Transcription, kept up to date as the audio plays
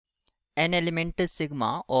n element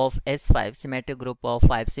sigma of S5 symmetric group of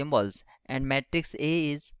 5 symbols, and matrix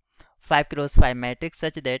A is 5 cross 5 matrix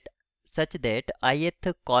such that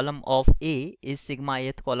ith column of A is sigma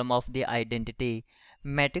ith column of the identity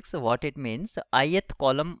matrix. What it means, ith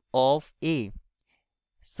column of A.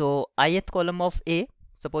 So ith column of A,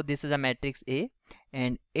 suppose this is a matrix A,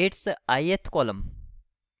 and its ith column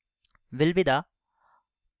will be the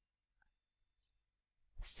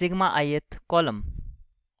sigma ith column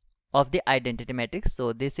of the identity matrix.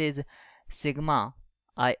 So this is sigma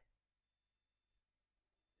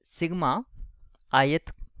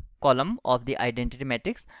ith column of the identity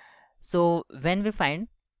matrix. So when we find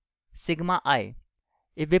sigma I,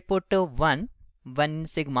 if we put 1 in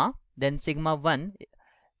sigma, then sigma 1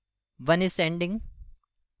 is sending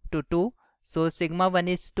to 2, so sigma 1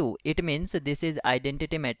 is 2. It means this is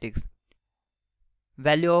identity matrix,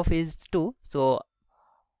 value of is 2. So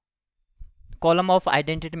column of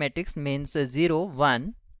identity matrix means 0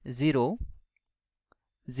 1 0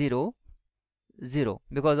 0 0,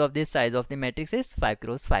 because of this size of the matrix is 5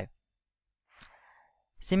 cross 5.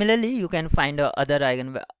 Similarly, you can find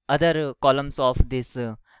other columns of this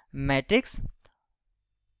matrix.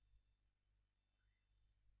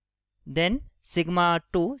 Then sigma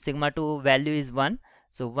 2 value is 1,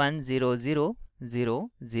 so 1 0 0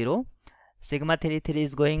 0 0. Sigma 3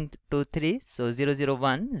 is going to 3, so 0 0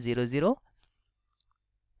 1 0 0.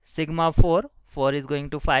 Sigma 4 is going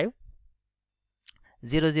to 5,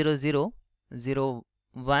 0 0 0 0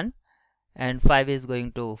 1, and 5 is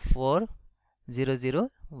going to 4, 0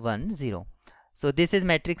 0 1 0. So this is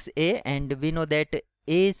matrix A, and we know that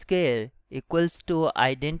A square equals to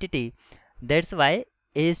identity. That's why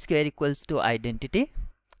A square equals to identity.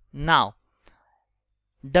 Now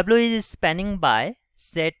W is spanning by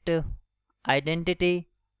set identity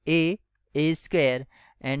A square,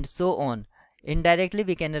 and so on. Indirectly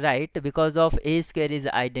we can write, because of A square is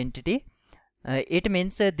identity, it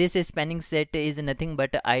means this spanning set is nothing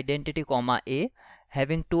but identity comma A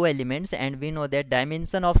having 2 elements, and we know that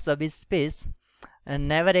dimension of subspace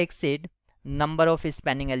never exceed number of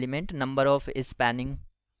spanning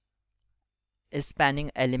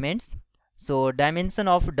elements. So dimension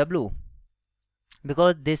of W,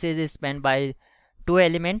 because this is spanned by 2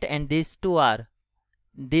 elements, and these two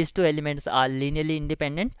elements are linearly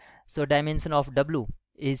independent, so dimension of W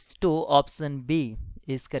is 2. Option B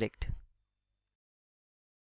is correct.